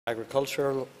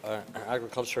Agriculture,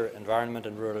 Environment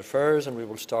and Rural Affairs, and we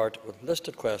will start with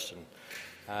listed question.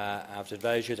 I have to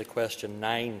advise you that question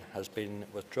 9 has been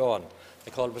withdrawn. I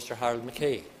call Mr Harold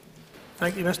McKay.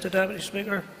 Thank you, Mr Deputy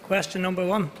Speaker. Question number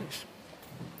 1, please.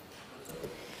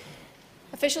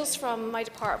 Officials from my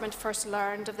department first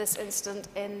learned of this incident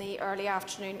in the early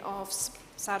afternoon of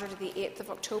Saturday the 8th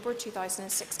of October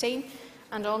 2016,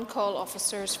 and on-call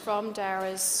officers from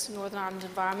AERA's Northern Ireland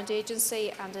Environment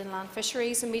Agency and Inland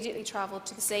Fisheries immediately travelled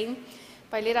to the scene.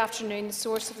 By late afternoon, the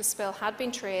source of the spill had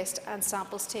been traced and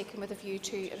samples taken with a view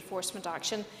to enforcement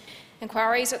action.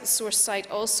 Inquiries at the source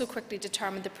site also quickly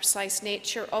determined the precise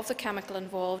nature of the chemical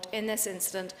involved in this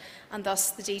incident, and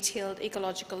thus the detailed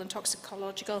ecological and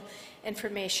toxicological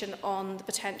information on the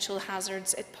potential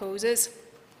hazards it poses.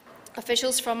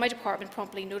 Officials from my department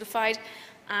promptly notified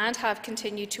and have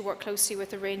continued to work closely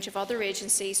with a range of other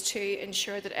agencies to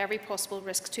ensure that every possible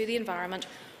risk to the environment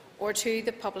or to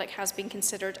the public has been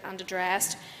considered and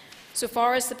addressed. So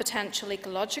far as the potential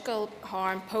ecological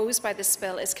harm posed by this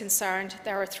spill is concerned,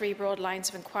 there are 3 broad lines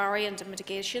of inquiry and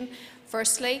mitigation.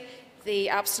 Firstly, the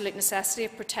absolute necessity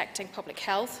of protecting public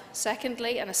health.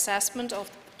 Secondly, an assessment of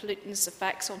the pollutant's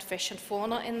effects on fish and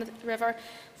fauna in the river.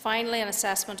 Finally, an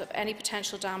assessment of any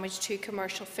potential damage to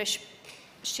commercial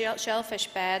shellfish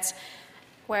beds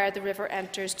where the river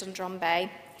enters Dundrum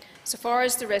Bay. So far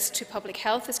as the risk to public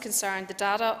health is concerned, the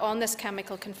data on this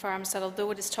chemical confirms that although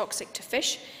it is toxic to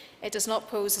fish, it does not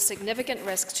pose a significant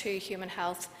risk to human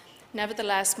health.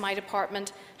 Nevertheless, my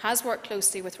department has worked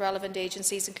closely with relevant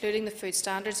agencies, including the Food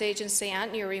Standards Agency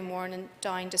and Newry, Mourne and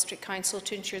Down District Council,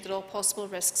 to ensure that all possible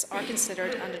risks are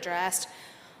considered and addressed.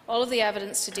 All of the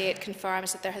evidence to date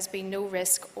confirms that there has been no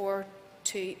risk or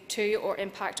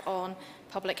impact on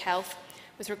public health.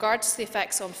 With regard to the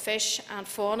effects on fish and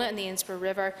fauna in the Innsbruck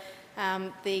River,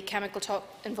 the chemical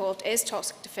involved is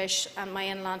toxic to fish, and my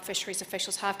inland fisheries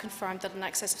officials have confirmed that in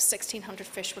excess of 1,600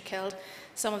 fish were killed.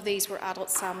 Some of these were adult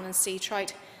salmon and sea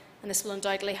trout, and this will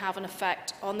undoubtedly have an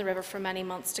effect on the river for many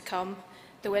months to come,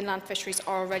 though inland fisheries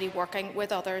are already working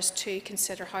with others to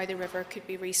consider how the river could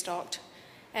be restocked.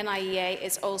 NIEA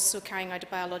is also carrying out a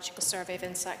biological survey of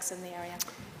insects in the area.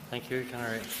 Thank you. Can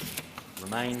I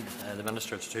remind the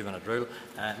Minister it's a 2-minute rule.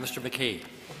 Mr McKay.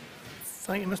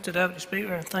 Thank you, Mr Deputy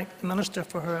Speaker, and thank the Minister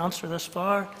for her answer thus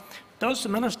far. Does the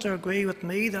Minister agree with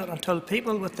me that until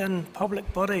people within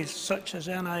public bodies such as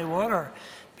NI Water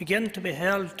begin to be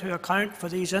held to account for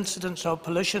these incidents of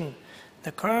pollution,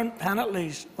 the current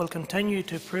penalties will continue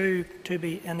to prove to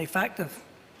be ineffective?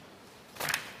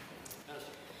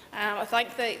 I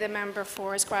thank the member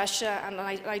for his question, and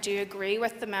I do agree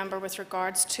with the member with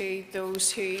regards to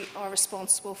those who are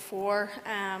responsible for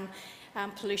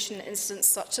pollution incidents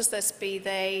such as this, be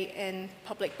they in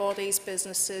public bodies,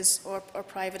 businesses or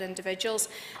private individuals.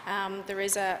 There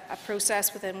is a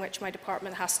process within which my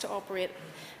department has to operate,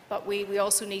 but we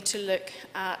also need to look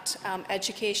at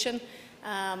education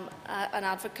and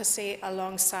advocacy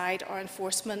alongside our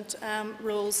enforcement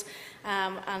rules.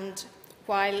 And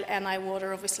while NI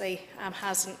Water obviously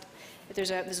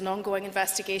there's an ongoing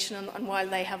investigation, and while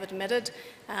they have admitted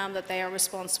that they are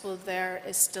responsible, there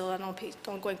is still an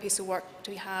ongoing piece of work to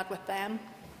be had with them.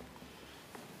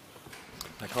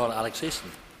 I call Alex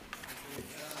Easton.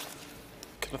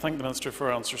 Can I thank the Minister for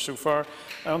her answer so far?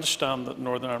 I understand that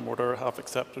Northern Ireland Water have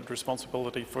accepted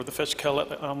responsibility for the fish kill at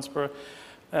Annsborough.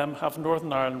 Have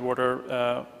Northern Ireland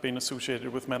Water been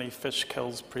associated with many fish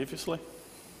kills previously?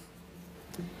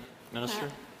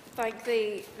 Minister. Thank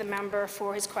the member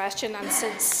for his question. And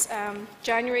since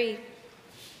January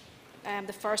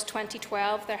the 1st,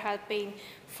 2012, there have been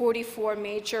 44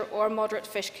 major or moderate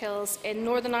fish kills in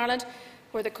Northern Ireland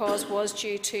where the cause was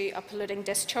due to a polluting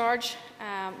discharge.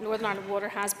 Northern Ireland Water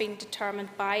has been determined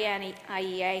by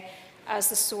NIEA as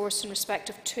the source in respect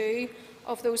of 2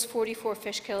 of those 44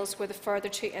 fish kills, with a further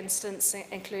 2 incidents,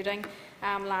 including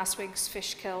last week's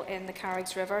fish kill in the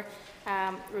Carrigs River,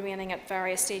 remaining at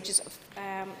various stages of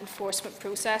enforcement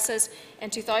processes.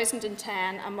 In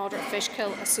 2010, a moderate fish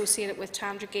kill associated with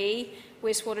Tandragee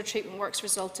wastewater treatment works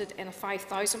resulted in a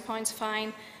 £5,000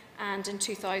 fine, and in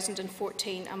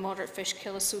 2014, a moderate fish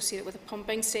kill associated with a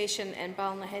pumping station in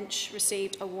Ballynahinch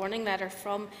received a warning letter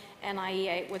from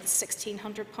NIEA with worth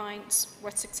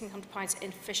 £1,600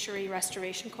 in fishery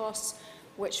restoration costs,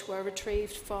 which were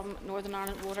retrieved from Northern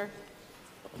Ireland Water.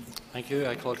 Thank you.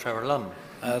 I call Trevor Lunn.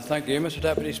 Thank you, Mr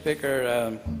Deputy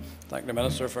Speaker. Thank the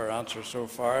Minister for her answer so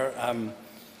far.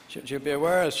 She'll be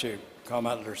aware, as she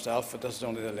commented herself, that this is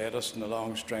only the latest in a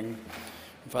long string.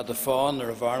 We've had the Fawn, the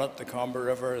Rivernet, the Comber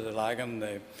River, the Lagan,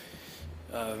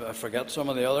 I forget some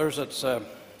of the others. It's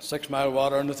 6 Mile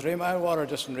water and the 3 Mile water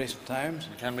just in recent times.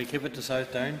 Can we keep it to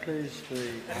South Down, please?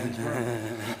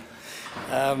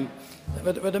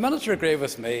 But the Minister agree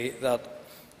with me that,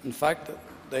 in fact,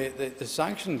 the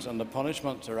sanctions and the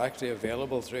punishments are actually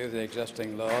available through the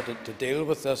existing law to deal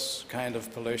with this kind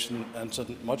of pollution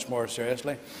incident much more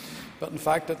seriously. But in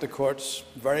fact, that the courts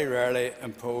very rarely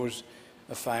impose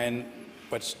a fine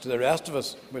which to the rest of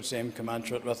us would seem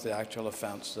commensurate with the actual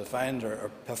offence. The fines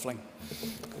are piffling.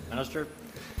 Minister.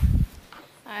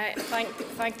 I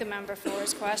thank the member for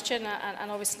his question,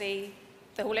 and obviously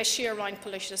the whole issue around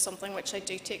pollution is something which I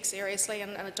do take seriously,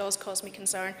 and it does cause me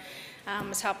concern.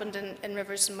 It's happened in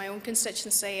rivers in my own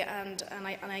constituency, and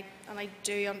I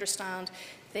do understand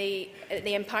the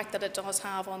impact that it does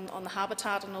have on the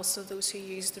habitat and also those who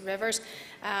use the rivers.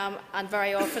 And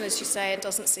very often, as you say, it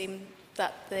doesn't seem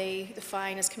that the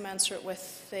fine is commensurate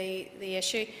with the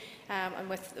issue. And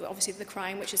with obviously the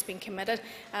crime which has been committed.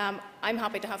 I'm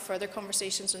happy to have further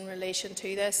conversations in relation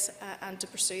to this and to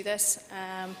pursue this,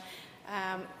 and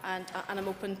I'm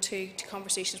open to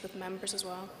conversations with members as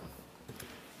well.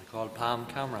 I call Pam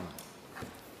Cameron.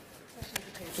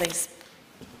 Please.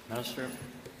 Minister.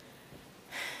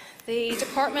 The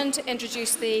Department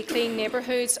introduced the Clean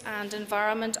Neighbourhoods and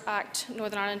Environment Act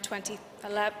Northern Ireland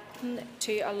 2011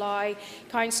 to allow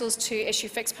councils to issue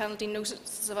fixed penalty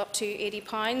notices of up to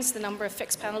 £80. The number of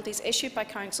fixed penalties issued by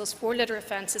councils for litter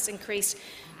offences increased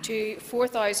to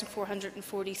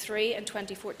 4,443 in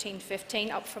 2014-15,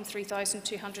 up from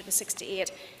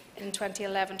 3,268 in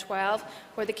 2011-12.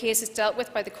 Where the case is dealt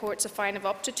with by the courts, a fine of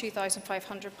up to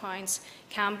 £2,500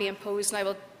 can be imposed, and I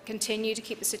will continue to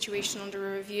keep the situation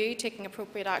under review, taking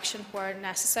appropriate action where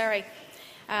necessary.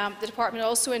 The Department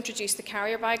also introduced the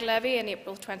carrier bag levy in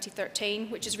April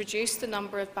 2013, which has reduced the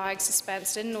number of bags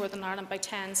dispensed in Northern Ireland by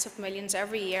tens of millions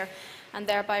every year, and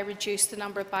thereby reduced the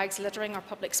number of bags littering our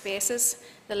public spaces.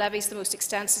 The levy is the most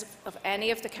extensive of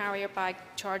any of the carrier bag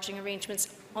charging arrangements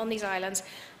on these islands,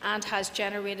 and has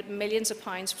generated millions of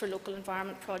pounds for local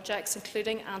environment projects,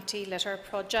 including anti-litter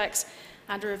projects.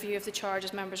 And a review of the charge,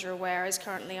 as members are aware, is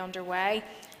currently underway.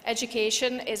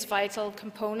 Education is a vital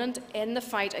component in the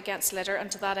fight against litter, and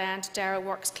to that end, DAERA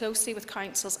works closely with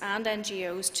councils and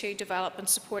NGOs to develop and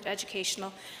support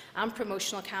educational and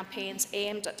promotional campaigns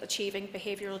aimed at achieving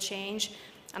behavioural change.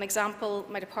 An example,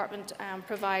 my department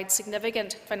provides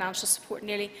significant financial support,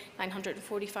 nearly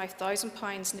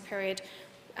 £945,000 in the period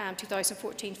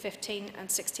 2014-15 and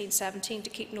 16-17 to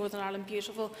Keep Northern Ireland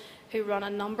Beautiful, who run a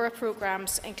number of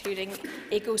programmes including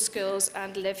Eco Schools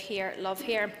and Live Here, Love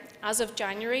Here. As of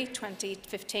January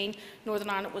 2015, Northern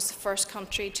Ireland was the first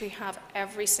country to have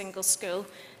every single school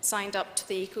signed up to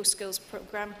the Eco Schools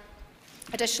programme.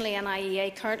 Additionally,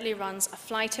 NIEA currently runs a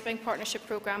fly tipping partnership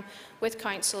programme with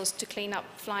councils to clean up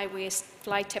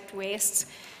fly-tipped wastes.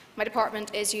 My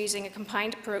department is using a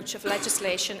combined approach of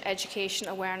legislation, education,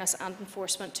 awareness and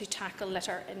enforcement to tackle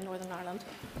litter in Northern Ireland.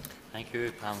 Thank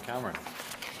you, Pam Cameron.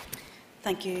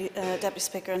 Thank you, Deputy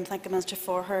Speaker, and thank the Minister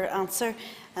for her answer.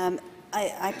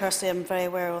 I personally am very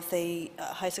aware of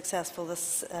how successful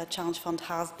this Challenge Fund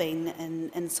has been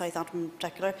in Southampton in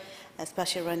particular,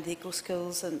 especially around the eco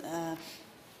schools, and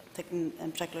thinking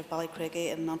in particular of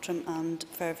Ballycraigie in Antrim and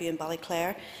Fairview and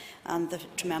Ballyclare, and the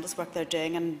tremendous work they're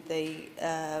doing, and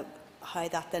how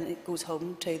that then goes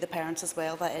home to the parents as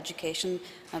well, that education.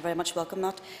 I very much welcome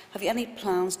that. Have you any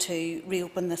plans to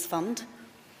reopen this fund?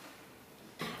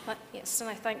 Yes, and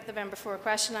I thank the member for a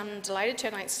question. I'm delighted to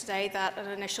announce today that an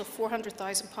initial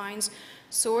 £400,000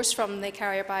 sourced from the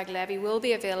carrier bag levy will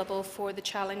be available for the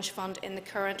Challenge Fund in the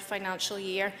current financial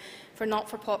year for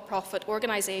not-for-profit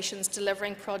organisations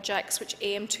delivering projects which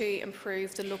aim to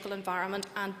improve the local environment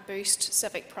and boost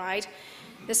civic pride.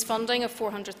 This funding of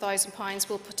 £400,000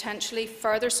 will potentially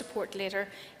further support later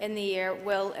in the year,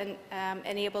 will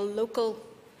enable local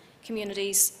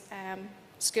communities,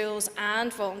 schools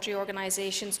and voluntary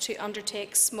organisations to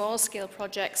undertake small-scale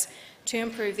projects to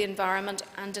improve the environment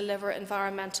and deliver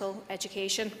environmental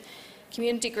education.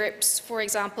 Community groups, for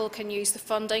example, can use the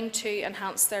funding to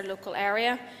enhance their local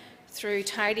area through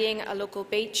tidying a local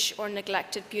beach or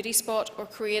neglected beauty spot, or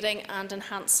creating and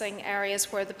enhancing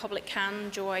areas where the public can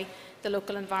enjoy the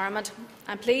local environment.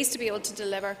 I'm pleased to be able to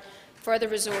deliver further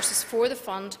resources for the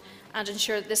fund and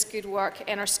ensure that this good work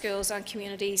in our schools and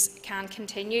communities can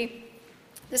continue.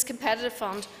 This competitive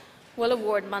fund will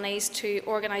award monies to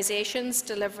organisations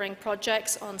delivering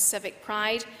projects on civic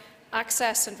pride,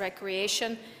 access and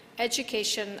recreation,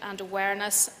 education and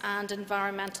awareness, and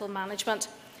environmental management.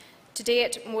 To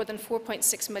date, more than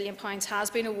 £4.6 million has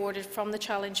been awarded from the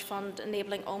Challenge Fund,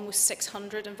 enabling almost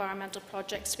 600 environmental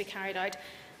projects to be carried out.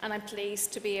 and I'm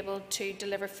pleased to be able to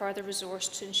deliver further resource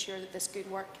to ensure that this good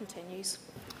work continues.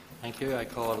 Thank you. I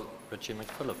call Richie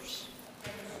McPhillips.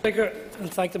 Speaker,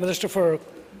 and thank the Minister for her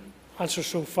answers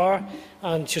so far.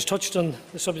 And she's touched on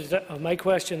the subject of my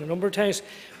question a number of times.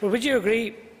 But would you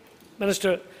agree,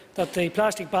 Minister, that the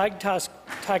plastic bag tax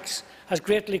has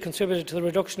greatly contributed to the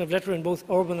reduction of litter in both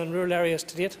urban and rural areas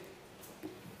to date?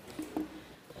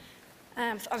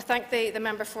 I thank the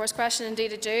member for his question.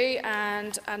 Indeed, I do,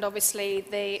 and obviously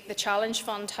the Challenge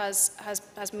Fund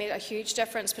has made a huge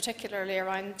difference, particularly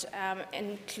around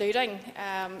including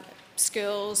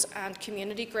schools and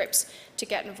community groups to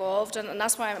get involved, and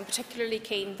that's why I'm particularly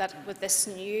keen that with this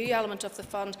new element of the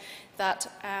fund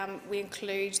that we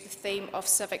include the theme of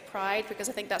civic pride, because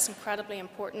I think that's incredibly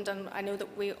important, and I know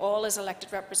that we all as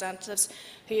elected representatives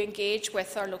who engage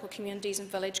with our local communities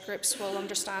and village groups will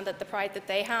understand that the pride that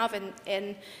they have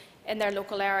in their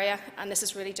local area, and this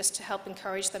is really just to help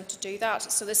encourage them to do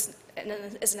that. So this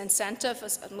is an incentive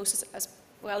as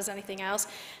well as anything else,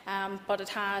 but it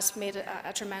has made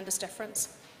a tremendous difference.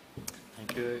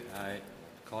 Thank you. I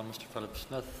call Mr. Philip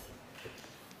Smith.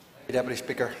 Deputy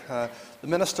Speaker, the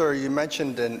Minister, you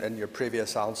mentioned in your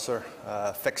previous answer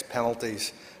fixed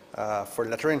penalties for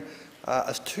littering.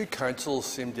 As two councils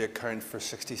seem to account for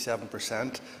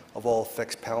 67% of all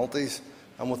fixed penalties,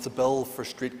 and with the bill for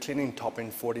street cleaning topping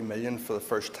 40 million for the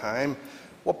first time,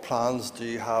 what plans do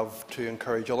you have to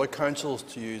encourage other councils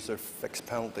to use their fixed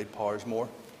penalty powers more?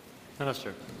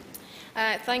 Minister.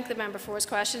 Thank the member for his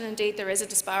question. Indeed, there is a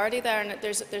disparity there, and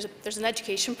there's an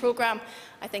education programme,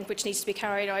 I think, which needs to be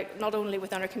carried out not only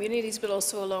within our communities but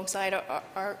also alongside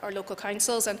our local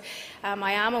councils. And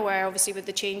I am aware, obviously, with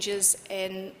the changes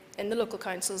in the local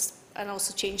councils and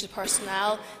also change of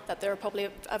personnel, that there are probably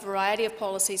a variety of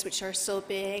policies which are still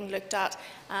being looked at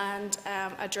and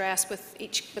addressed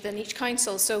within each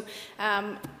council. So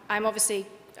I'm obviously,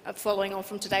 following on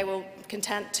from today, will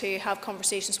content to have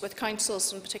conversations with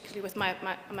councils, and particularly with my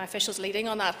officials leading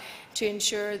on that, to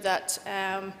ensure that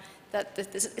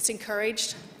it's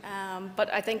encouraged.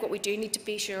 But I think what we do need to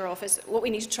be sure of is what we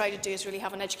need to try to do is really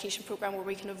have an education programme where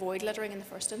we can avoid littering in the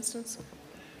first instance.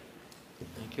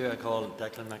 Thank you. I call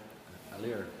Declan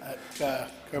McAleer.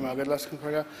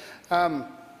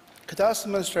 Could I ask the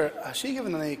Minister, has she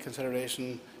given any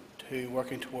consideration to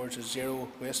working towards a zero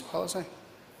waste policy?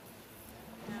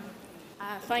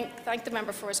 Thank the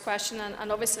member for his question,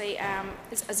 and obviously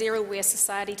a zero waste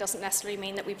society doesn't necessarily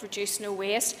mean that we produce no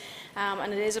waste,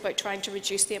 and it is about trying to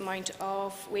reduce the amount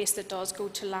of waste that does go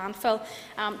to landfill.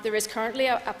 There is currently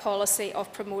a policy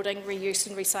of promoting reuse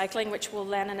and recycling, which will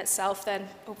then in itself then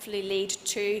hopefully lead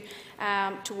to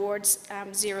towards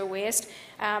zero waste.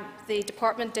 The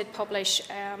department did publish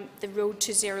the Road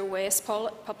to Zero Waste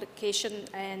publication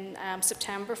in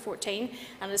September 14,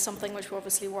 and it is something which we're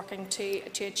obviously working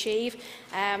to achieve.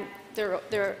 There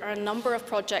are a number of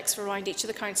projects around each of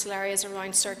the council areas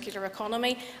around circular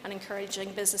economy and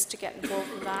encouraging business to get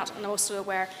involved in that. And also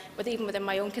aware, even within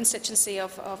my own constituency,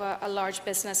 of a large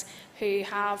business who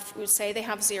would say they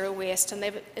have zero waste, and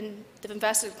they've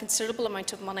invested a considerable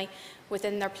amount of money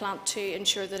within their plant to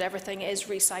ensure that everything is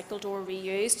recycled or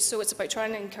reused. So it's about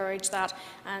trying to encourage that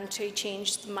and to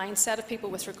change the mindset of people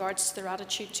with regards to their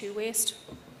attitude to waste.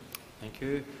 Thank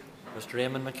you. Mr.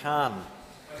 Raymond McCann.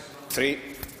 3.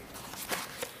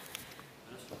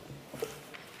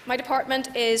 My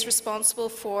department is responsible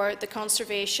for the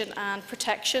conservation and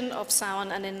protection of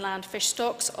salmon and inland fish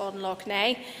stocks on Lough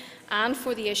Neagh, and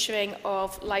for the issuing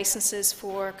of licences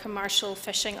for commercial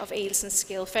fishing of eels and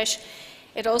scalefish.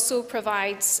 It also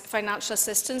provides financial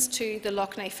assistance to the Lough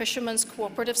Neagh Fishermen's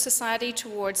Cooperative Society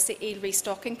towards the eel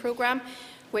restocking programme,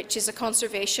 which is a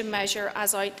conservation measure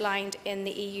as outlined in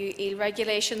the EU eel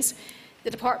regulations.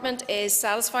 The Department is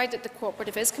satisfied that the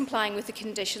cooperative is complying with the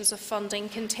conditions of funding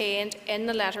contained in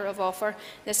the letter of offer.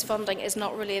 This funding is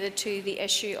not related to the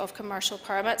issue of commercial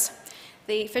permits.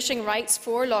 The fishing rights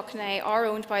for Lough Neagh are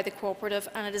owned by the cooperative,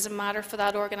 and it is a matter for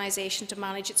that organisation to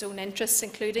manage its own interests,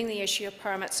 including the issue of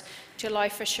permits to allow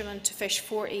fishermen to fish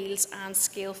for eels and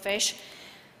scalefish.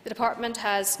 The Department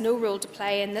has no role to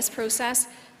play in this process.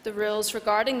 The rules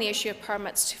regarding the issue of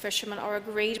permits to fishermen are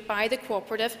agreed by the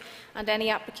cooperative, and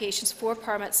any applications for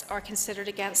permits are considered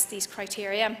against these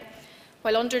criteria.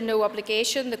 While under no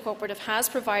obligation, the cooperative has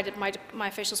provided my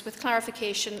officials with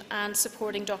clarification and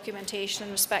supporting documentation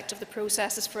in respect of the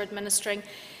processes for administering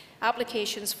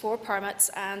applications for permits,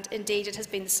 and indeed it has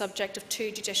been the subject of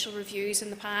 2 judicial reviews in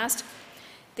the past.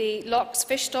 The Lough's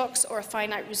fish stocks are a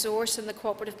finite resource, and the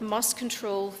cooperative must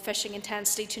control fishing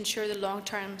intensity to ensure the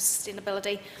long-term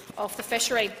sustainability of the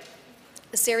fishery.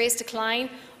 The serious decline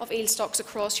of eel stocks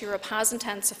across Europe has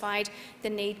intensified the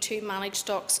need to manage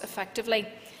stocks effectively.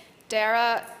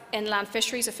 AERA inland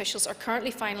fisheries officials are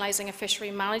currently finalising a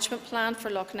fishery management plan for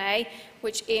Lough Neagh,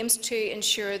 which aims to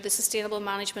ensure the sustainable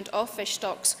management of fish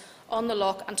stocks on the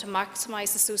loch and to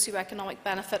maximise the socio-economic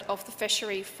benefit of the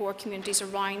fishery for communities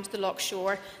around the loch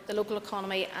shore, the local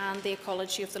economy and the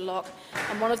ecology of the loch.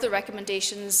 And one of the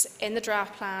recommendations in the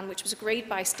draft plan, which was agreed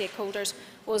by stakeholders,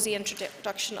 was the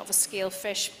introduction of a scale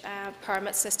fish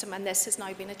permit system, and this has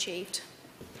now been achieved.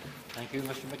 Thank you.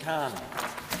 Mr McCann.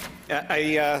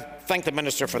 I thank the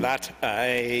Minister for that.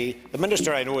 The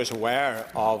Minister, I know, is aware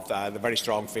of the very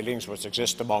strong feelings which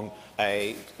exist among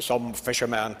some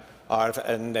fishermen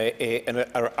around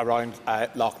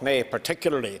Lough Neagh,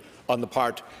 particularly on the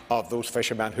part of those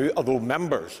fishermen who, although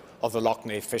members of the Lough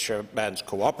Neagh Fishermen's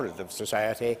Cooperative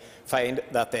Society, find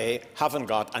that they haven't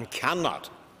got and cannot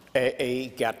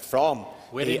get from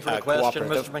Waiting for the question,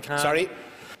 Mr McCann. Sorry.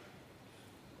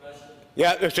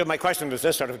 Yeah, so my question is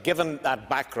this, given that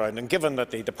background and given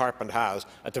that the Department has,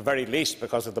 at the very least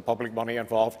because of the public money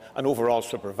involved, an overall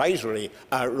supervisory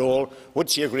role, would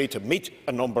she agree to meet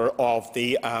a number of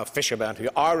the fishermen who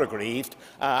are aggrieved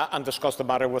and discuss the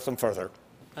matter with them further?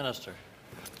 Minister.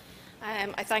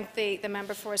 I thank the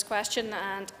member for his question,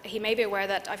 and he may be aware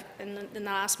that in the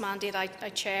last mandate I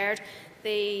chaired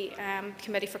the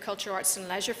Committee for Culture, Arts and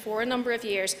Leisure for a number of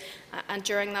years, and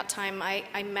during that time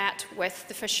I met with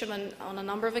the fishermen on a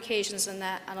number of occasions, and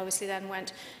obviously then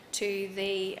went to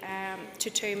the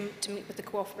Toom to meet with the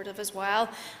cooperative as well.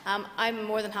 I'm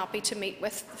more than happy to meet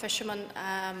with the fishermen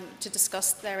to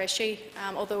discuss their issue.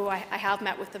 Although I have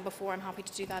met with them before, I'm happy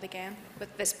to do that again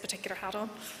with this particular hat on.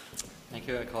 Thank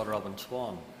you. I call Robin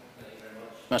Swan.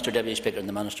 Mr Deputy Speaker, and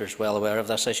the Minister is well aware of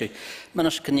this issue.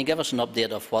 Minister, can you give us an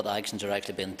update of what actions are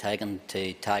actually being taken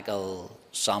to tackle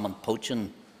salmon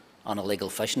poaching on illegal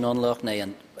fishing on Lough Neagh,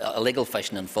 and illegal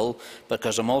fishing in full?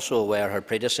 Because I'm also aware her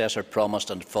predecessor promised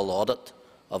a full audit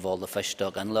of all the fish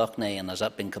stock in Lough Neagh, and has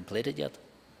that been completed yet?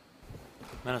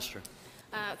 Minister.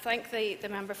 Thank the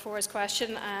member for his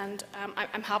question, and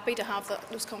I'm happy to have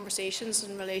those conversations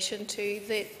in relation to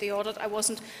the audit. I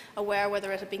wasn't aware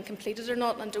whether it had been completed or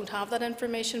not, and don't have that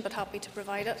information, but happy to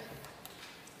provide it.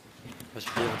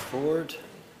 Mr David Ford.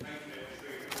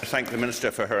 I thank the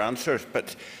Minister for her answers,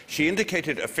 but she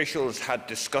indicated officials had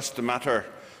discussed the matter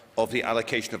of the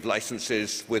allocation of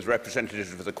licences with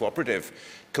representatives of the cooperative.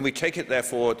 Can we take it,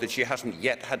 therefore, that she hasn't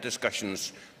yet had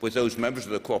discussions with those members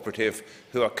of the cooperative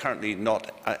who are currently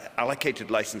not allocated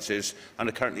licences and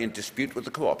are currently in dispute with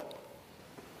the co-op?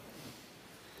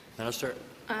 Minister.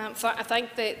 I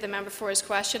thank the member for his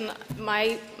question.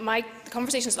 My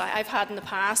conversations that I've had in the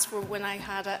past were when I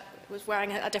was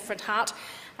wearing a different hat.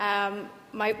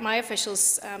 My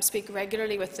officials speak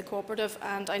regularly with the cooperative,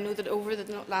 and I know that over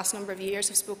the last number of years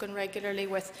have spoken regularly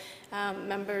with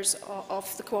members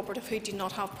of the cooperative who do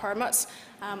not have permits.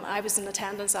 I was in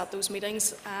attendance at those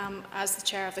meetings as the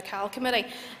chair of the CAL committee.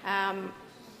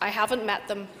 I haven't met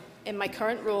them in my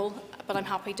current role, but I'm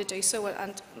happy to do so,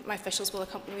 and my officials will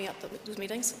accompany me at those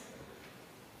meetings.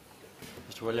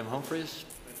 Mr William Humphreys.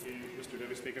 Thank you, Mr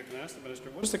Deputy Speaker. Can I ask the Minister,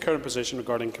 what is the current position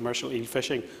regarding commercial eel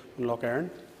fishing on Lough Erne?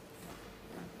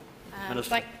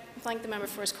 Thank the member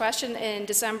for his question. In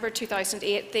December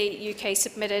 2008, the UK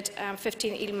submitted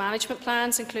 15 eel management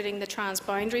plans, including the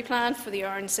transboundary plan for the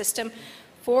Erne system,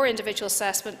 for individual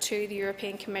assessment to the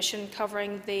European Commission,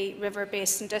 covering the river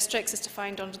basin districts as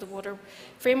defined under the Water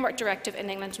Framework Directive in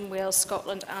England and Wales,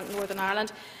 Scotland and Northern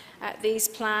Ireland. These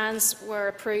plans were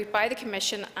approved by the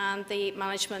Commission and the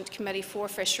Management Committee for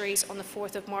Fisheries on the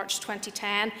 4th of March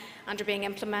 2010 and are being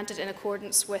implemented in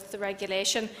accordance with the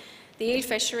regulation. The eel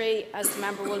fishery, as the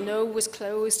member will know, was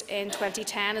closed in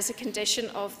 2010 as a condition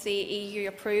of the EU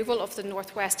approval of the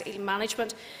North West Eel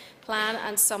Management Plan,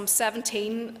 and some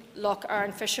 17 Lough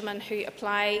Erne fishermen who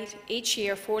applied each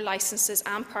year for licences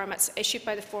and permits issued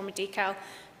by the former DCAL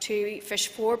to fish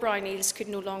for brown eels could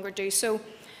no longer do so.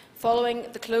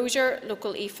 Following the closure,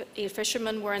 local eel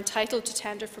fishermen were entitled to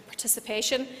tender for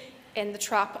participation in the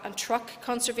trap and truck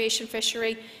conservation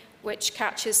fishery, which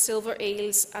catches silver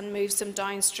eels and moves them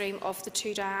downstream of the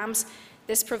two dams.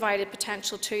 This provided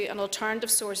potential to an alternative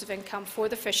source of income for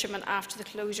the fishermen after the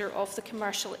closure of the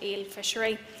commercial eel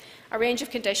fishery. A range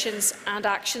of conditions and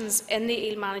actions in the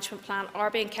eel management plan are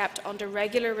being kept under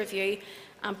regular review,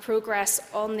 and progress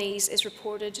on these is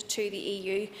reported to the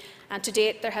EU. And to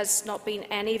date, there has not been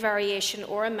any variation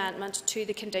or amendment to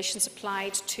the conditions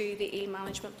applied to the eel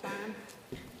management plan.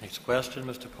 Next question,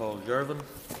 Mr Paul Gervin.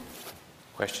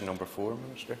 Question number 4,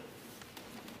 Minister.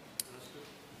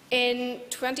 In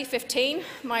 2015,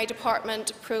 my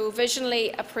department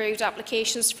provisionally approved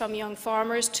applications from young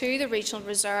farmers to the Regional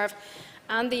Reserve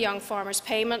and the Young Farmers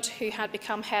Payment who had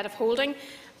become head of holding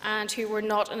and who were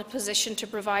not in a position to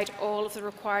provide all of the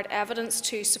required evidence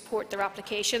to support their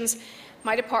applications.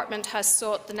 My department has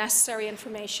sought the necessary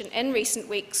information in recent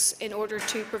weeks in order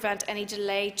to prevent any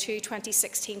delay to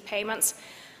 2016 payments.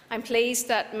 I'm pleased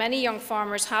that many young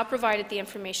farmers have provided the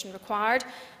information required.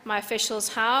 My officials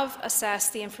have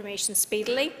assessed the information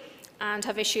speedily and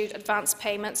have issued advance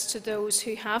payments to those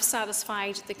who have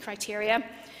satisfied the criteria.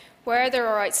 Where there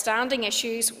are outstanding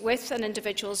issues with an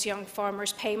individual's young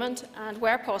farmer's payment and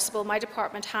where possible, my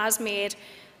department has made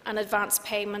an advance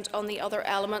payment on the other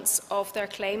elements of their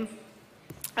claim.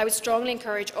 I would strongly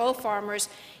encourage all farmers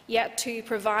yet to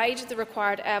provide the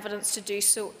required evidence to do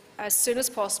so as soon as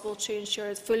possible to ensure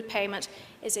that full payment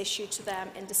is issued to them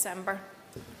in December.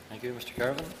 Thank you. Mr.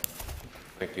 Carvin.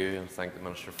 Thank you, and thank the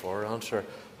Minister for her answer.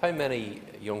 How many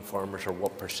young farmers, or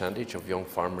what percentage of young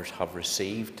farmers, have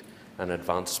received an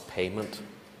advance payment?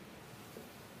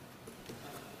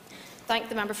 Thank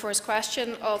the member for his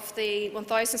question. Of the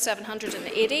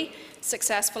 1,780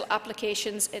 successful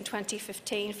applications in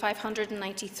 2015,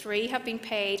 593 have been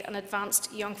paid an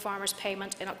advanced young farmers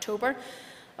payment in October.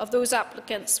 Of those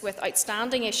applicants with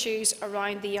outstanding issues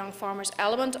around the young farmers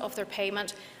element of their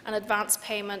payment, an advance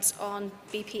payments on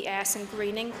BPS and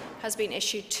greening has been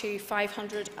issued to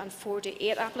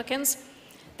 548 applicants.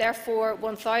 Therefore,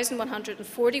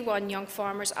 1,141 young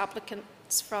farmers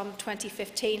applicants from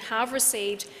 2015 have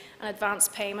received an advance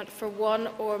payment for one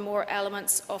or more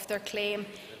elements of their claim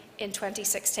in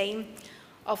 2016.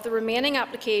 Of the remaining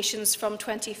applications from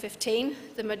 2015,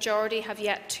 the majority have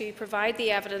yet to provide the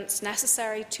evidence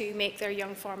necessary to make their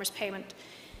young farmers payment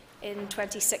in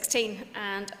 2016,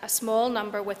 and a small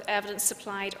number with evidence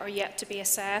supplied are yet to be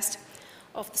assessed.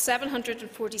 Of the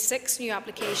 746 new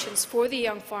applications for the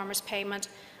Young Farmers Payment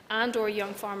and/or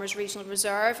Young Farmers Regional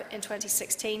Reserve in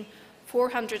 2016,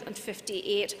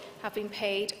 458 have been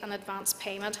paid an advance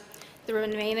payment. The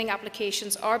remaining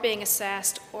applications are being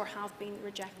assessed or have been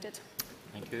rejected.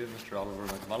 Thank you. Mr. Oliver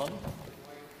McMullen.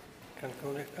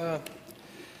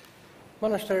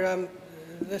 Minister,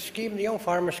 the scheme, the Young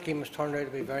Farmers Scheme, has turned out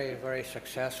to be very, very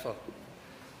successful.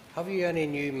 Have you any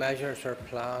new measures or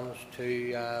plans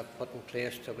to put in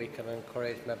place that we can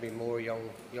encourage maybe more young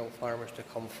farmers to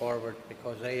come forward,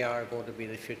 because they are going to be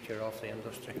the future of the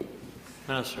industry?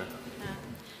 Minister.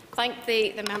 Thank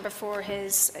the member for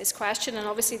his question, and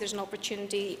obviously there's an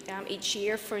opportunity each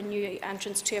year for new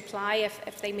entrants to apply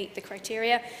if they meet the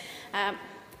criteria.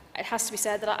 It has to be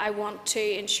said that I want to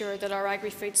ensure that our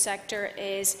agri-food sector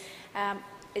is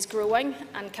growing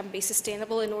and can be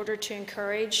sustainable in order to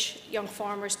encourage young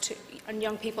farmers and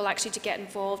young people actually to get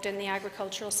involved in the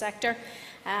agricultural sector.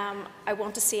 I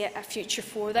want to see a future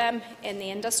for them in the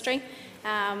industry.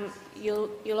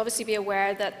 You'll obviously be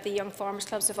aware that the Young Farmers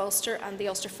Clubs of Ulster and the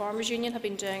Ulster Farmers Union have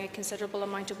been doing a considerable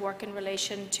amount of work in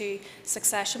relation to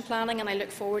succession planning, and I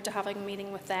look forward to having a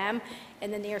meeting with them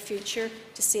in the near future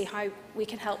to see how we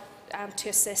can help to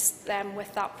assist them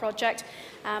with that project.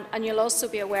 And you'll also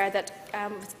be aware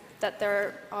that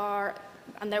there are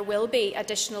and there will be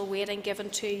additional weighting given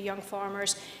to young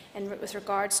farmers with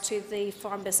regards to the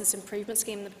Farm Business Improvement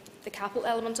Scheme, the capital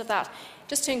element of that,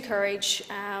 just to encourage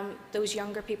those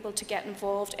younger people to get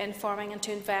involved in farming and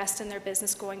to invest in their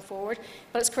business going forward.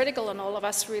 But it's critical on all of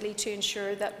us really to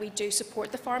ensure that we do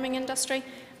support the farming industry,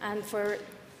 and for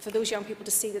those young people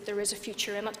to see that there is a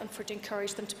future in it, and to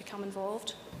encourage them to become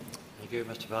involved. Thank you.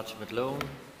 Mr. Batch-McLone.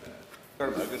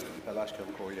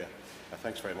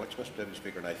 Thanks very much, Mr. Deputy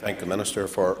Speaker, and I thank the Minister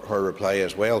for her reply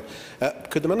as well.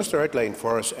 Could the Minister outline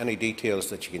for us any details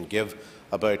that she can give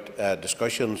about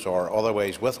discussions or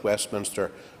otherwise with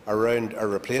Westminster around a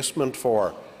replacement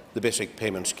for the basic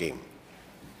payment scheme?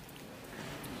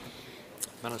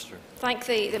 Minister. Thank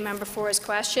the member for his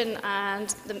question,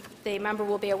 and the member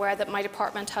will be aware that my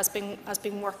department has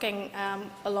been working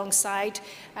alongside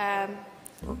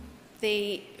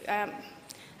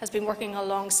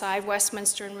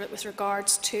Westminster with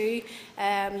regards to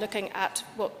looking at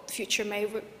what the future may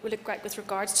look like with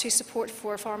regards to support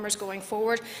for farmers going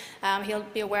forward. He'll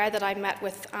be aware that I met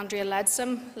with Andrea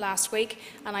Leadsom last week,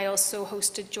 and I also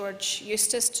hosted George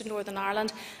Eustace to Northern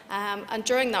Ireland. And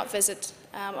during that visit,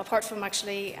 apart from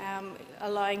actually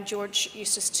allowing George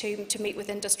Eustace to meet with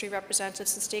industry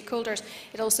representatives and stakeholders,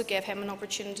 it also gave him an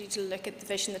opportunity to look at the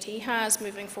vision that he has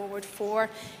moving forward for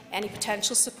any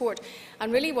potential support.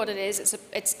 And really what it is,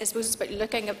 I suppose it's about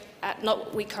looking at not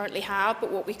what we currently have,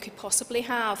 but what we could possibly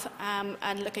have,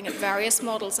 and looking at various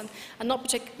models, and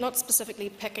not specifically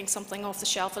picking something off the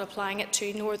shelf and applying it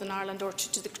to Northern Ireland or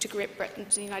to Great Britain,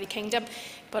 to the United Kingdom,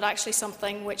 but actually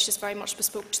something which is very much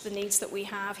bespoke to the needs that we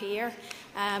have here.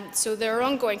 So there are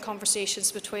ongoing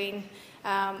conversations between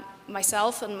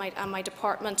myself and my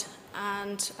department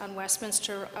and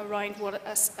Westminster around what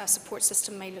a support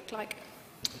system may look like.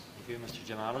 Thank you, Mr.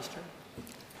 Jim Allister.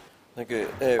 Thank you.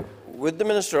 Would the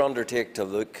Minister undertake to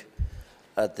look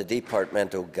at the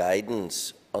departmental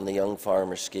guidance on the Young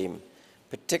Farmer Scheme,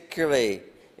 particularly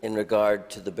in regard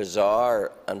to the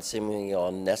bizarre and seemingly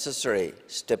unnecessary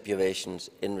stipulations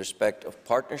in respect of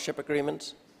partnership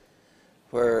agreements,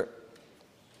 where,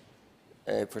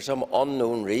 for some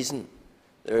unknown reason,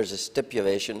 there is a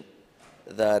stipulation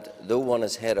that though one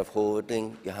is head of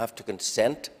holding, you have to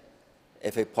consent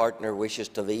if a partner wishes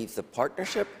to leave the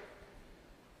partnership,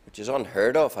 which is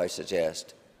unheard of, I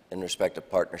suggest, in respect of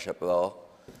partnership law,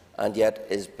 and yet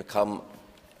is become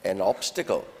an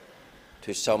obstacle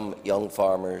to some young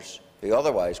farmers who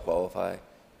otherwise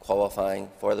qualifying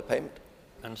for the payment.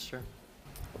 Minister.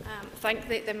 Thank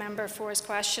the member for his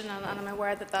question, and I'm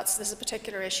aware that this is a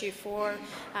particular issue for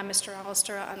Mr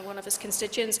Allister and one of his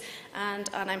constituents, and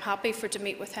I'm happy to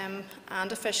meet with him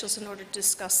and officials in order to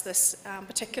discuss this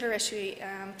particular issue,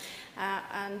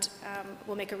 and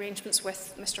we'll make arrangements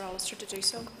with Mr Allister to do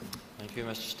so. Thank you,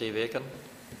 Mr Steve Aiken.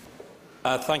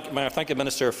 Thank the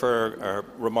Minister for her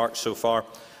remarks so far.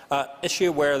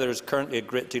 Issue where there is currently a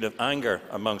great deal of anger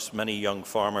amongst many young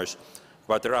farmers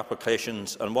about their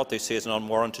applications and what they see as an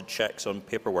unwarranted checks on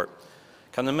paperwork.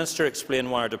 Can the Minister explain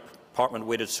why our department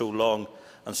waited so long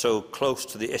and so close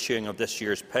to the issuing of this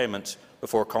year's payments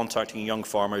before contacting young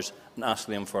farmers and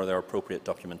asking them for their appropriate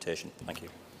documentation? Thank you.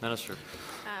 Minister.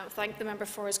 Thank the member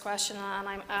for his question, and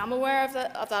I am aware of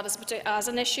that as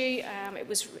an issue.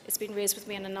 It's been raised with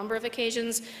me on a number of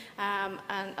occasions,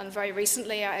 and very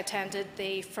recently I attended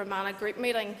the Fermanagh group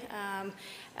meeting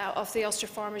of the Ulster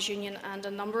Farmers Union, and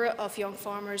a number of young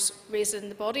farmers raised it in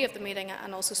the body of the meeting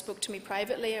and also spoke to me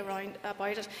privately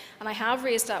about it. And I have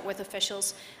raised that with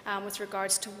officials with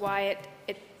regards to why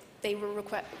it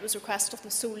was requested of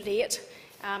them so late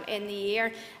in the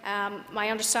year. My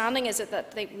understanding is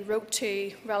that we wrote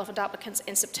to relevant applicants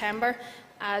in September,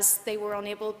 as they were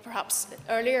unable perhaps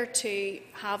earlier to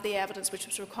have the evidence which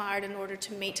was required in order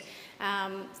to meet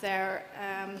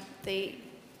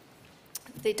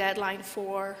the deadline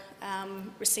for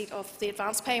receipt of the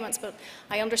advance payments. But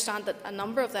I understand that a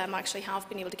number of them actually have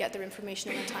been able to get their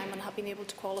information in time and have been able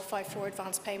to qualify for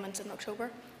advance payments in October.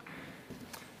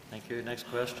 Thank you. Next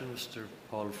question, Mr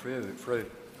Paul Frew.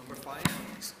 Number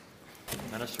 5.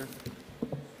 Minister.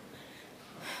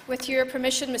 With your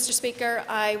permission, Mr Speaker,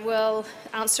 I will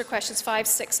answer questions 5,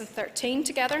 6 and 13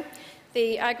 together.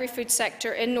 The agri-food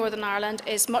sector in Northern Ireland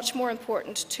is much more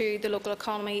important to the local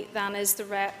economy than is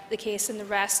the case in the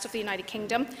rest of the United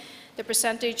Kingdom. The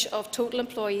percentage of total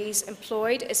employees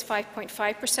employed is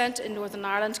 5.5% in Northern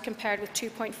Ireland, compared with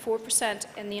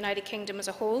 2.4% in the United Kingdom as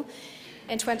a whole.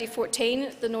 In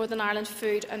 2014, the Northern Ireland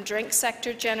food and drink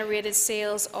sector generated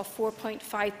sales of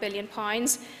 £4.5 billion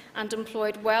and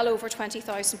employed well over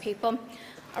 20,000 people.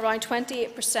 Around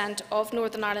 28% of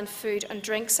Northern Ireland food and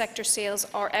drink sector sales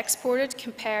are exported,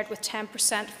 compared with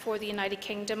 10% for the United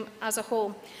Kingdom as a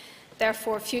whole.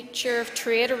 Therefore, future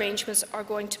trade arrangements are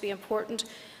going to be important.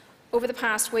 Over the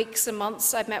past weeks and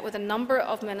months, I've met with a number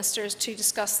of ministers to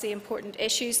discuss the important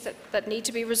issues that need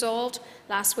to be resolved.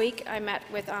 Last week, I met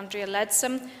with Andrea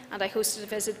Leadsom, and I hosted a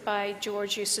visit by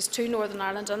George Eustace to Northern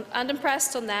Ireland and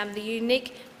impressed on them the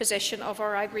unique position of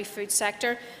our agri-food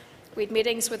sector. We had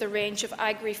meetings with a range of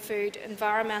agri-food,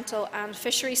 environmental and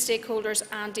fishery stakeholders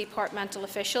and departmental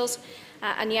officials.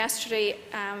 And yesterday,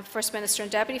 First Minister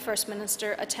and Deputy First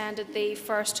Minister attended the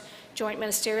first Joint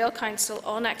Ministerial Council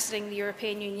on exiting the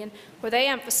European Union, where they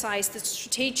emphasised the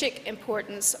strategic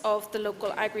importance of the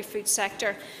local agri-food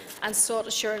sector and sought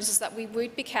assurances that we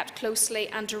would be kept closely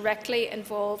and directly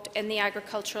involved in the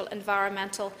agricultural,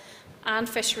 environmental and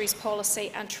fisheries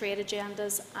policy and trade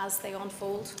agendas as they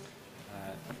unfold.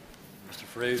 Mr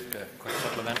Frew, quick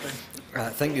supplementary.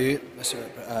 Thank you,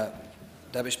 Mr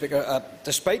Deputy Speaker.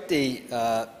 Despite the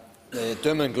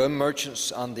doom and gloom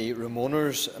merchants and the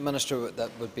Ramoners, Minister, that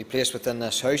would be placed within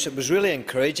this House, it was really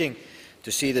encouraging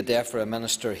to see the DEFRA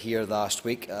Minister here last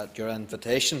week at your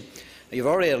invitation. You've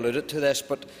already alluded to this,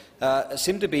 but it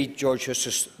seemed to be George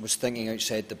Eustace was thinking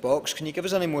outside the box. Can you give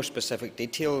us any more specific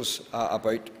details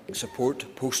about support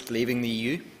post-leaving the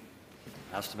EU?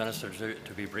 Ask the Minister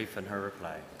to be brief in her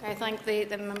reply. I thank the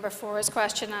member for his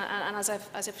question, and as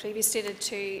I've previously stated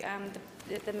to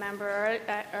the member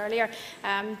earlier,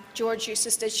 George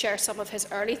Eustace did share some of his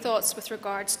early thoughts with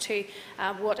regards to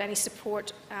what any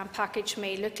support package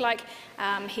may look like.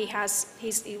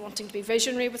 He's wanting to be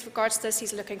visionary with regards to this.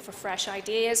 He's looking for fresh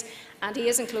ideas, and he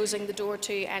isn't closing the door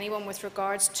to anyone with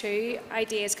regards to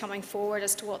ideas coming forward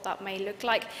as to what that may look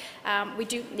like. We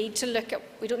do need to look at.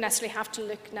 We don't necessarily have to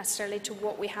look necessarily to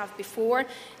what we have before,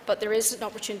 but there is an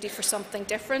opportunity for something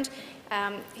different.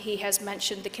 He has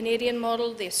mentioned the Canadian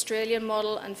model, the Australian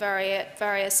model, and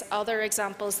various other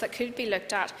examples that could be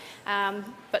looked at.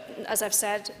 But as I've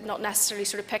said, not necessarily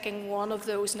sort of picking one of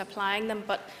those and applying them,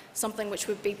 but something which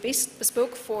would be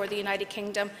bespoke for the United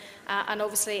Kingdom. And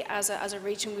obviously, as a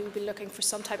region, we would be looking for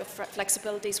some type of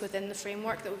flexibilities within the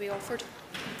framework that would be offered.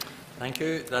 Thank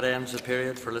you. That ends the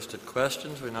period for listed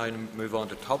questions. We now move on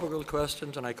to topical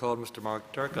questions, and I call Mr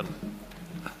Mark Durkin.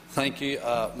 Thank you,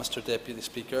 Mr Deputy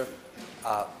Speaker.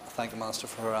 I thank the Minister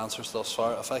for her answers thus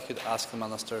far. If I could ask the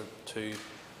Minister to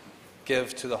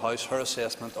give to the House her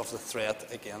assessment of the threat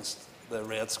against the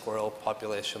red squirrel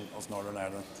population of Northern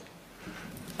Ireland.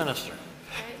 Minister.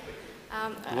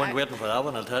 You weren't waiting for that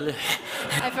one, I'll tell you.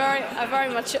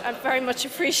 I very much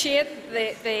appreciate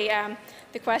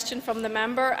the question from the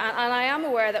member, and I am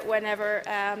aware that whenever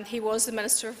he was the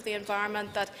Minister for the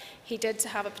Environment, that he did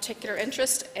have a particular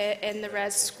interest in the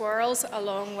red squirrels,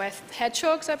 along with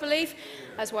hedgehogs, I believe,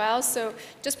 as well. So,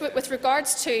 just with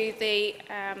regards to the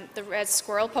red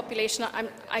squirrel population,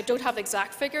 I don't have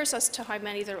exact figures as to how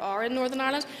many there are in Northern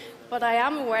Ireland. But I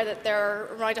am aware that there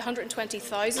are around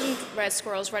 120,000 red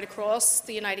squirrels right across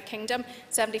the United Kingdom,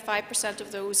 75%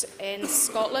 of those in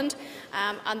Scotland.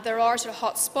 And there are sort of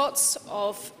hotspots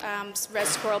of red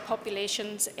squirrel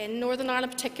populations in Northern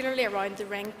Ireland, particularly around the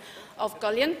Ring of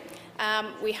Gullion.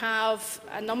 We have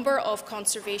a number of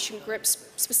conservation groups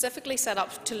specifically set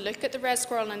up to look at the red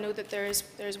squirrel, and I know that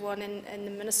there's one in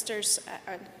the Minister's,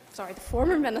 the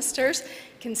former Minister's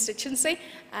constituency,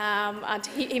 and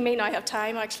he may now have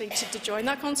time actually to join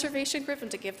that conservation group and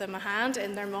to give them a hand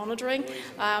in their monitoring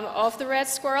of the red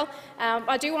squirrel.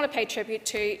 I do want to pay tribute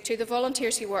to the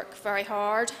volunteers who work very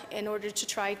hard in order to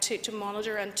try to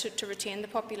monitor and to retain the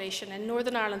population in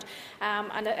Northern Ireland,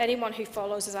 and anyone who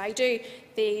follows, as I do,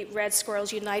 the Red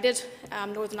Squirrels United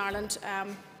Northern Ireland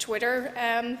Twitter,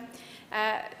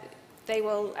 they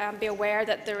will be aware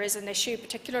that there is an issue,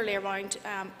 particularly around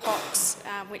pox,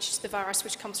 which is the virus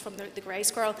which comes from the grey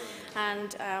squirrel,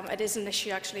 and it is an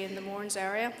issue actually in the Mournes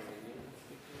area.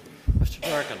 Mr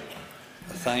Durkin.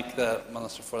 I thank the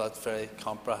Minister for that very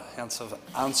comprehensive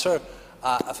answer.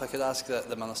 If I could ask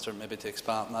the Minister maybe to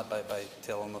expand on that by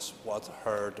telling us what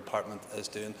her department is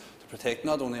doing to protect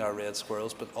not only our red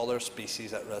squirrels but other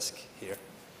species at risk here.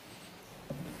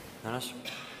 Minister.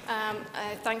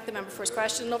 I thank the member for his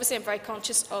question. Obviously, I'm very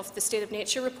conscious of the State of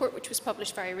Nature report, which was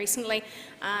published very recently,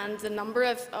 and the number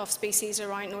of species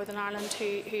around Northern Ireland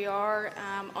who are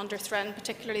under threat,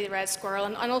 particularly the red squirrel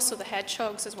and also the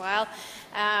hedgehogs as well.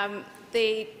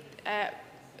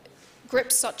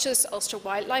 Groups such as Ulster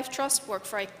Wildlife Trust work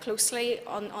very closely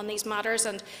on these matters,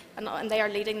 and they are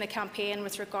leading the campaign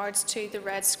with regards to the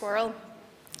red squirrel.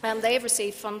 They have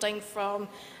received funding from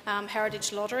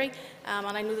Heritage Lottery, and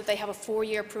I know that they have a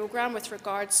 4-year programme with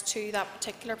regards to that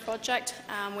particular project,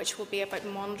 which will be about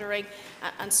monitoring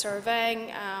and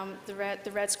surveying the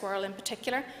red squirrel in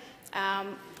particular.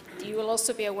 You will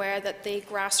also be aware that the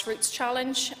Grassroots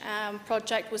Challenge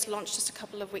project was launched just a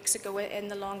couple of weeks ago in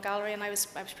the Long Gallery, and I was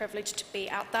privileged to be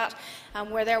at that,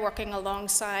 where they're working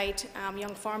alongside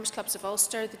Young Farmers Clubs of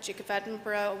Ulster, the Duke of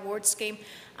Edinburgh Award Scheme,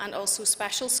 and also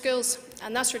special schools.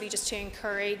 And that's really just to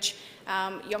encourage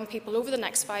young people over the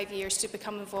next 5 years to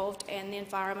become involved in the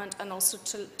environment, and also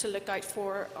to look out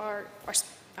for our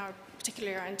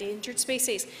particularly our endangered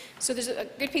species. So there's a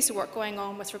good piece of work going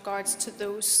on with regards to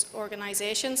those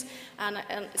organisations, and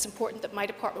it's important that my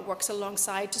department works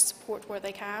alongside to support where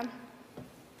they can.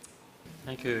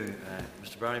 Thank you.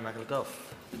 Mr Barry McElduff.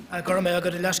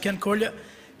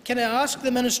 Can I ask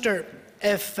the Minister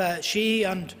if she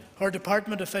and her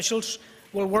department officials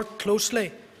will work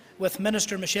closely with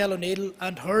Minister Michelle O'Neill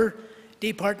and her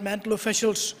departmental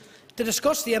officials to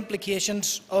discuss the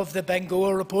implications of the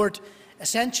Bengoa report,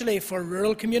 essentially for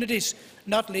rural communities,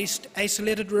 not least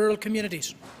isolated rural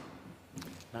communities?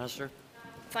 Minister.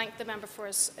 thank the member for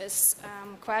his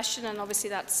question, and obviously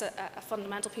that's a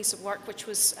fundamental piece of work which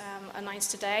was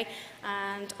announced today.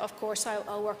 And of course,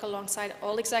 I'll work alongside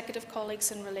all executive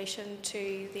colleagues in relation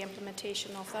to the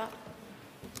implementation of that.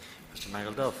 Mr.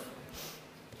 McElduff.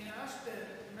 Can I ask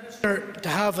the Minister to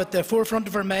have at the forefront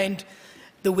of her mind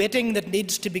the weighting that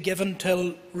needs to be given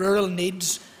to rural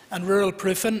needs and rural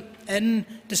proofing in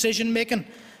decision making,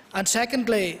 and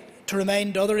secondly, to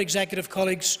remind other executive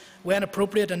colleagues, when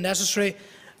appropriate and necessary,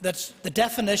 that the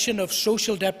definition of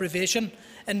social deprivation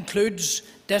includes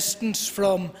distance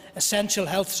from essential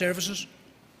health services?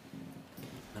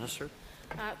 Minister.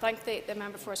 Thank the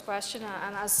member for his question,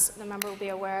 and as the member will be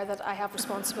aware, that I have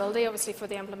responsibility obviously for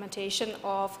the implementation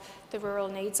of the Rural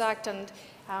Needs Act, and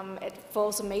it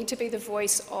falls on me to be the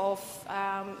voice of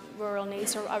rural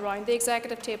needs around the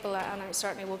executive table, and I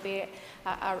certainly will be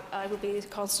a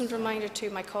constant reminder to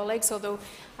my colleagues, although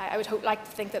I would like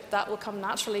to think that will come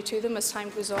naturally to them as time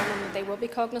goes on, and that they will be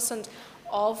cognisant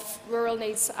of rural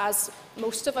needs, as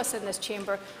most of us in this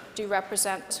chamber do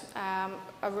represent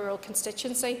a rural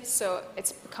constituency, so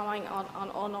it's becoming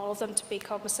on all of them to be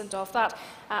cognisant of that.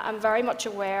 I'm very much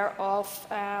aware of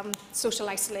social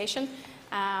isolation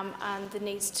and the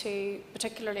needs to,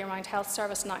 particularly around health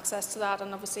service and access to that,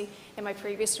 and obviously in my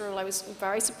previous role I was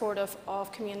very supportive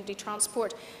of community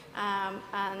transport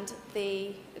and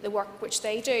the work which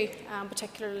they do,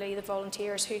 particularly the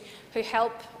volunteers who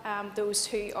help those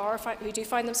who do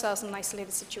find themselves in an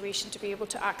isolated situation to be able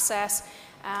to access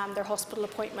their hospital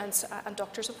appointments and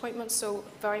doctor's appointments. So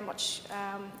very much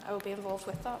I will be involved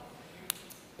with that.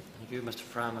 Thank you, Mr.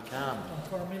 Fran McCann.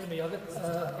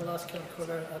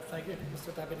 Thank you,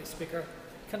 Mr. Deputy Speaker.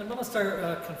 Can the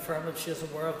Minister confirm if she is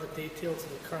aware of the details of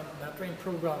the current mentoring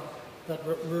programme that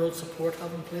rural support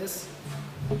have in place?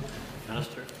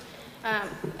 Minister.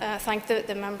 Thank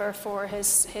the member for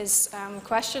his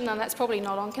question, and that's probably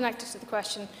not unconnected to the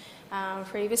question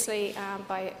previously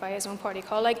by his own party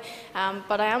colleague,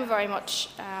 but I am very much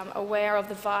aware of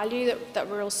the value that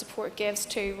rural support gives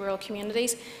to rural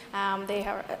communities. They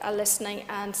are a listening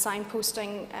and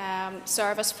signposting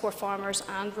service for farmers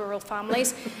and rural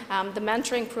families. The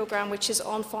mentoring programme, which is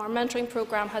on-farm mentoring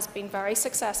programme, has been very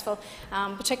successful,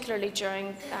 particularly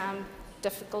during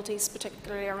difficulties,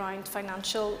 particularly around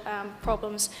financial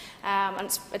problems,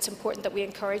 and it's important that we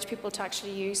encourage people to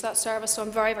actually use that service. So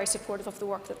I'm very, very supportive of the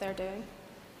work that they're doing.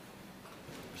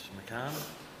 Mr. McCann.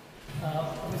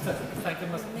 Thank the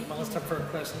Minister for her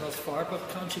question thus far, but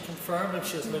can she confirm if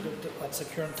she is looking at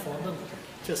securing funding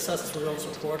to assist rural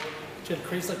support to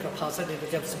increase the capacity to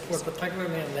give support,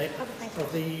 particularly in light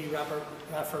of the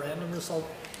referendum result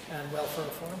and welfare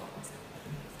reform?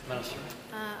 Minister.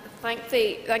 Thank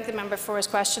the member for his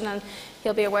question, and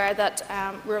he'll be aware that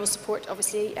rural support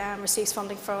obviously receives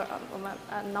funding from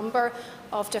a number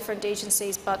of different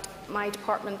agencies, but my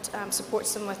department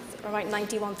supports them with around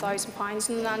 £91,000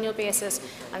 on an annual basis,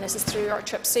 and this is through our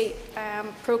TRIPSI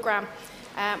programme.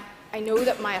 I know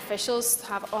that my officials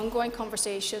have ongoing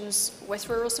conversations with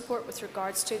rural support with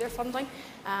regards to their funding.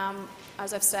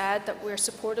 As I've said, that we're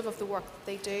supportive of the work that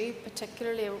they do,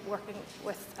 particularly working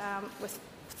with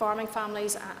farming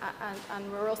families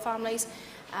and rural families,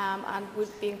 and would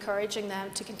be encouraging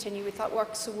them to continue with that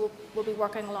work. So we'll be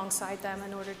working alongside them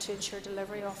in order to ensure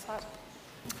delivery of that.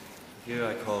 Thank you.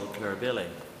 I call Claire Bailey.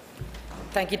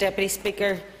 Thank you, Deputy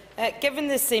Speaker. Given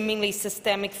the seemingly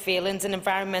systemic failings in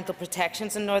environmental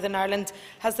protections in Northern Ireland,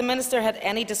 has the Minister had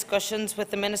any discussions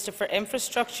with the Minister for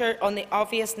Infrastructure on the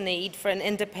obvious need for an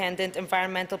independent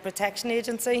environmental protection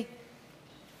agency?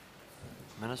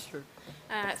 Minister.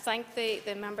 Thank the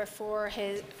member for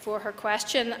her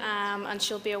question, and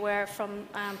she'll be aware from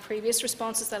previous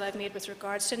responses that I've made with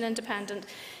regards to an independent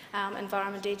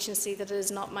environment agency that it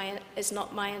is not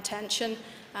my intention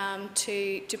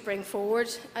to bring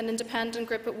forward an independent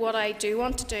group. But what I do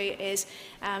want to do is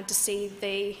to see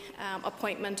the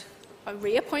a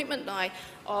reappointment now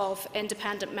of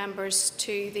independent members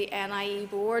to the NIE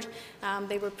board.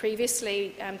 They were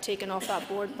previously taken off that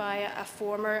board by a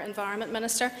former Environment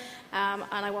Minister, and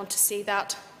I want to see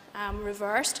that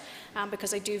reversed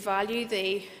because I do value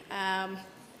the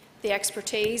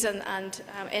expertise and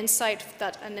insight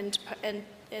that an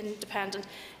independent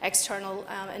external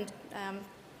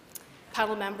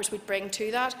panel members would bring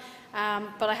to that.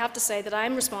 But I have to say that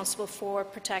I'm responsible for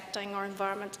protecting our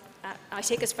environment. I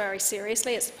take this very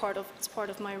seriously. It's part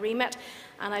of my remit,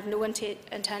 and I have no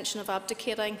intention of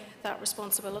abdicating that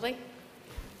responsibility.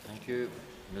 Thank you.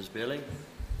 Ms. Bailey.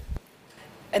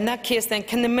 In that case, then,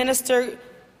 can the Minister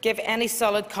give any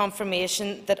solid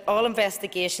confirmation that all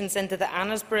investigations into the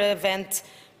Annesborough event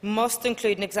must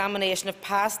include an examination of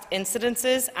past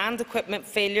incidences and equipment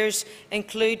failures,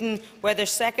 including whether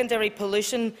secondary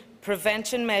pollution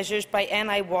prevention measures by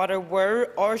NI Water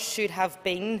were or should have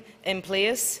been in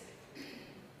place?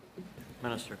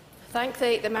 Minister. Thank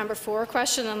the member for a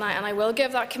question, and I will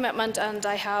give that commitment. And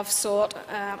I have sought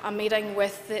a meeting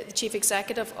with the Chief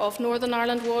Executive of Northern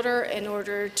Ireland Water in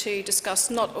order to discuss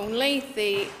not only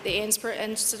the Ainsborough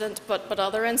incident but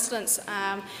other incidents.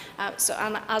 And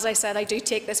as I said, I do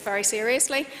take this very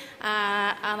seriously,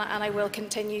 and I will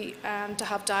continue to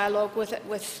have dialogue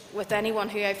with anyone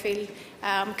who I feel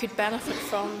could benefit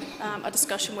from a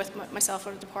discussion with myself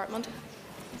or the department.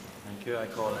 Thank you. I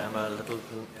call Emma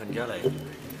Little-Pengelly.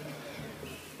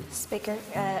 Speaker,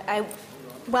 I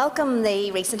welcome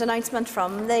the recent announcement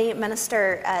from the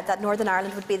Minister that Northern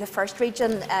Ireland would be the first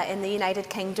region in the United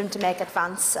Kingdom to make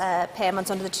advance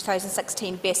payments under the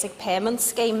 2016 Basic Payment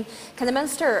Scheme. Can the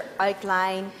Minister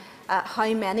outline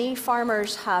how many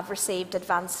farmers have received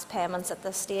advance payments at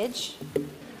this stage?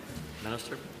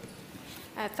 Minister.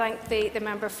 I thank the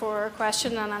member for her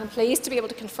question, and I'm pleased to be able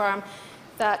to confirm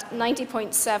that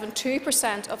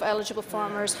 90.72% of eligible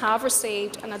farmers have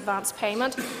received an advance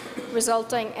payment,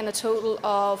 resulting in a total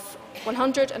of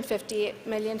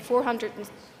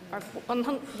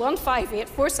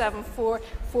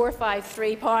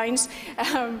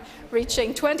 £158,474,453,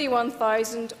 reaching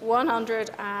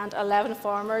 21,111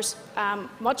 farmers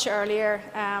much earlier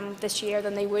this year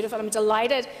than they would have. And I'm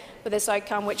delighted with this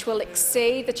outcome, which will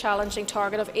exceed the challenging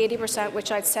target of 80%,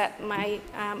 which I'd set my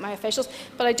officials.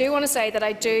 But I do want to say that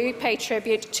I do pay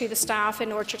tribute to the staff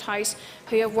in Orchard House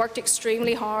who have worked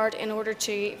extremely hard in order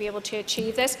to be able to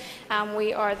achieve this.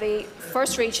 We are the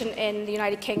first region in the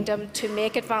United Kingdom to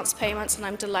make advance payments, and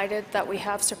I'm delighted that we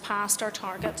have surpassed our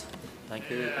target. Thank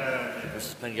you.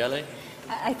 Mrs. Pengelly.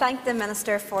 I thank the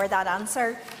Minister for that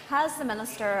answer. Has the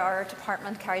Minister or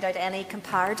Department carried out any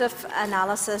comparative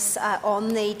analysis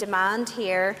on the demand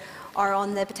here or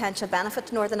on the potential benefit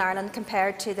to Northern Ireland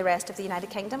compared to the rest of the United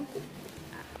Kingdom?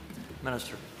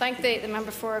 Minister. Thank the member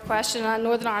for her question.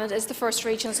 Northern Ireland is the first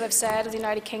region, as I've said, of the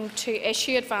United Kingdom to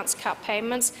issue advance cap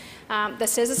payments.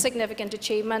 This is a significant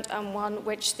achievement and one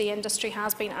which the industry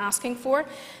has been asking for.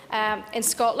 In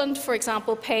Scotland, for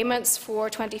example, payments for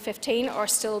 2015 are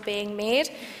still being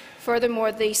made.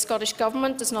 Furthermore, the Scottish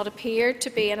Government does not appear to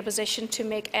be in a position to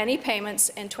make any payments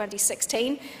in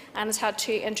 2016 and has had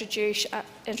to introduce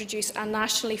a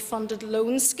nationally funded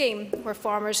loan scheme where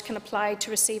farmers can apply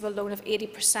to receive a loan of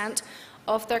 80%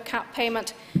 of their cap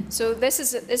payment. So this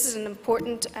is an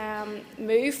important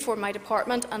move for my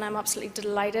department, and I'm absolutely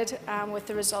delighted with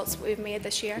the results that we've made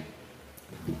this year.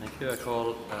 Thank you. I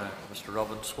call Mr.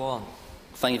 Robin Swan.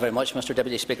 Thank you very much, Mr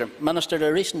Deputy Speaker. Minister,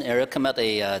 the recent AERA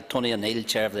committee, Tony O'Neill,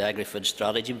 Chair of the Agri-Food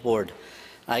Strategy Board,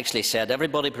 actually said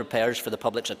everybody prepares for the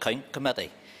Public Accounts Committee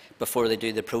before they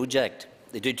do the project.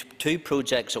 They do two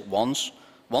projects at once,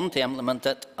 one to implement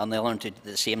it and the other to at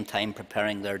the same time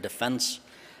preparing their defence,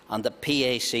 and that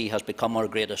PAC has become our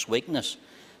greatest weakness.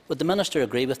 Would the Minister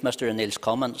agree with Mr O'Neill's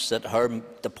comments that her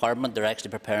department are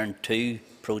actually preparing two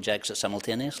projects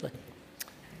simultaneously?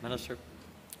 Minister.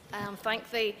 Thank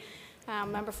the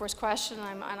member for his question,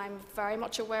 and I'm very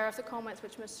much aware of the comments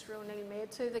which Mr O'Neill made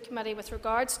to the committee with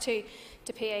regards to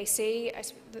PAC.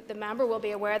 The member will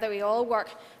be aware that we all work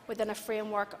within a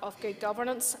framework of good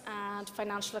governance and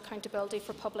financial accountability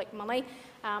for public money.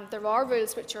 There are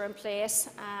rules which are in place,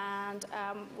 and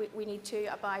we need to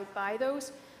abide by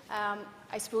those.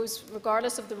 I suppose,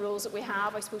 regardless of the rules that we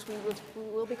have, I suppose we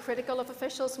will be critical of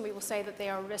officials, and we will say that they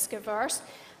are risk averse.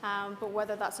 But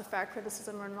whether that's a fair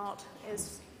criticism or not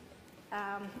is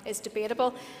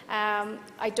debatable.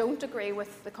 I don't agree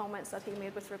with the comments that he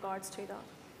made with regards to that.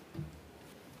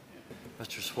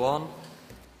 Mr. Swan.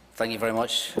 Thank you very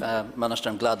much, Minister.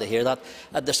 I'm glad to hear that.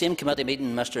 At the same committee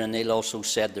meeting, Mr O'Neill also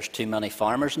said there's too many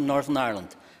farmers in Northern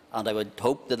Ireland, and I would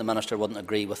hope that the Minister wouldn't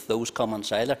agree with those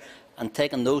comments either. And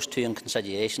taking those two in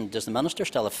consideration, does the Minister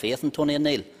still have faith in Tony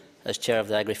O'Neill as Chair of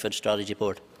the Agri-Food Strategy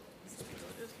Board?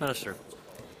 Minister.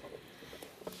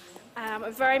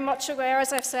 I'm very much aware,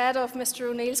 as I've said, of Mr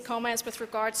O'Neill's comments with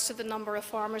regards to the number of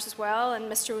farmers as well,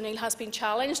 and Mr O'Neill has been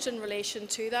challenged in relation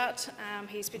to that.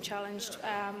 He's been challenged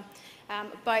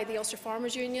by the Ulster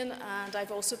Farmers Union, and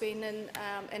I've also been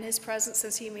in his presence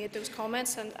since he made those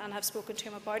comments and have spoken to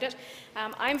him about it.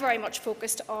 I'm very much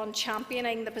focused on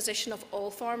championing the position of all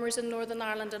farmers in Northern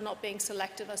Ireland and not being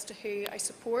selective as to who I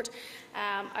support.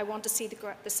 I want to see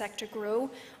the sector grow,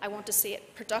 I want to see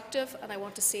it productive, and I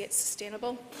want to see it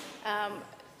sustainable.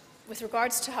 With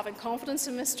regards to having confidence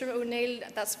in Mr O'Neill,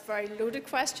 that's a very loaded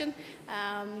question.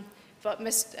 But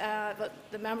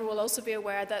the member will also be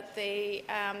aware that the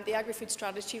Agri-Food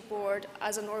Strategy Board,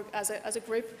 as a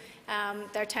group,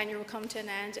 their tenure will come to an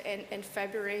end in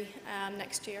February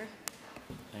next year.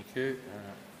 Thank you.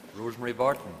 Rosemary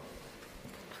Barton.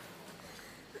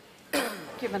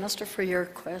 Thank you, Minister, for your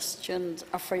questions,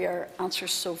 or for your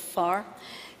answers so far.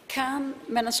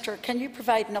 Minister, can you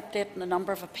provide an update on the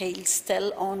number of appeals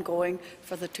still ongoing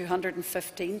for the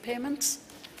 215 payments?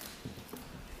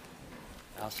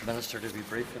 Ask the Minister to be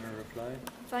brief in her reply.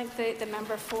 Thank the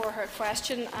member for her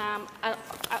question.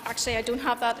 Actually, I don't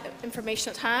have that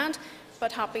information at hand,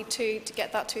 but happy to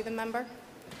get that to the member.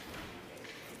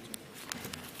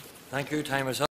 Thank you. Time is up.